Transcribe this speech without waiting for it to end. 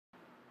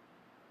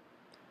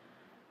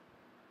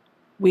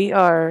We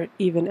are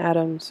Eve and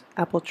Adam's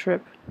apple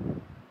trip.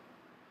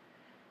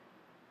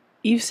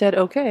 Eve said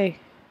okay.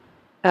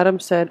 Adam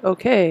said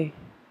okay,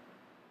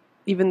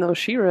 even though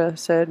Shira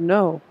said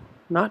no,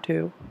 not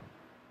to.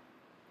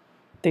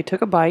 They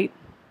took a bite.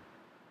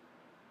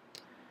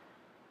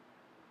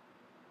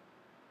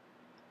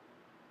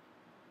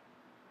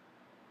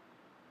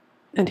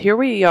 And here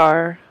we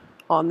are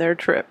on their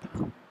trip.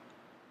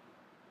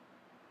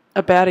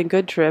 A bad and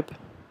good trip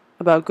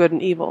about good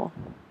and evil.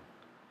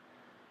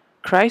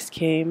 Christ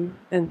came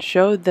and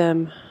showed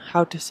them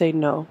how to say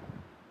no.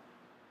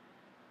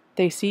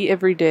 They see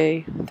every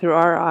day through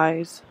our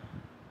eyes.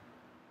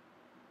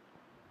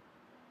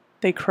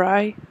 They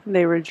cry,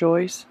 they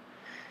rejoice,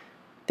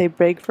 they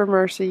beg for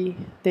mercy,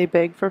 they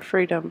beg for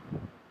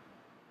freedom.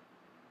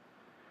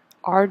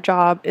 Our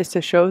job is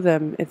to show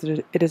them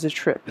it is a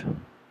trip.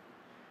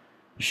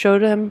 Show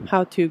them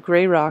how to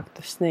gray rock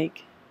the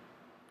snake.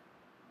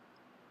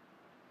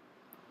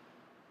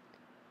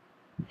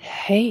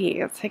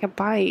 Hey, take a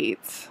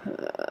bite.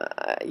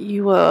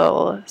 You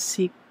will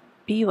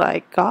be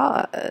like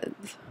God.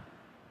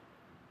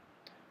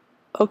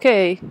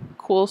 Okay,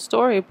 cool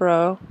story,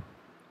 bro.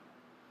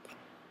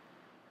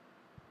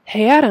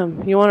 Hey,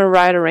 Adam, you want to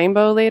ride a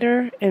rainbow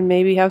later and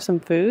maybe have some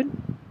food?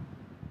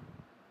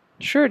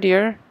 Sure,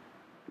 dear.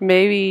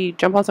 Maybe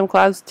jump on some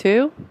clouds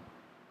too?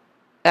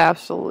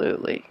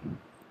 Absolutely.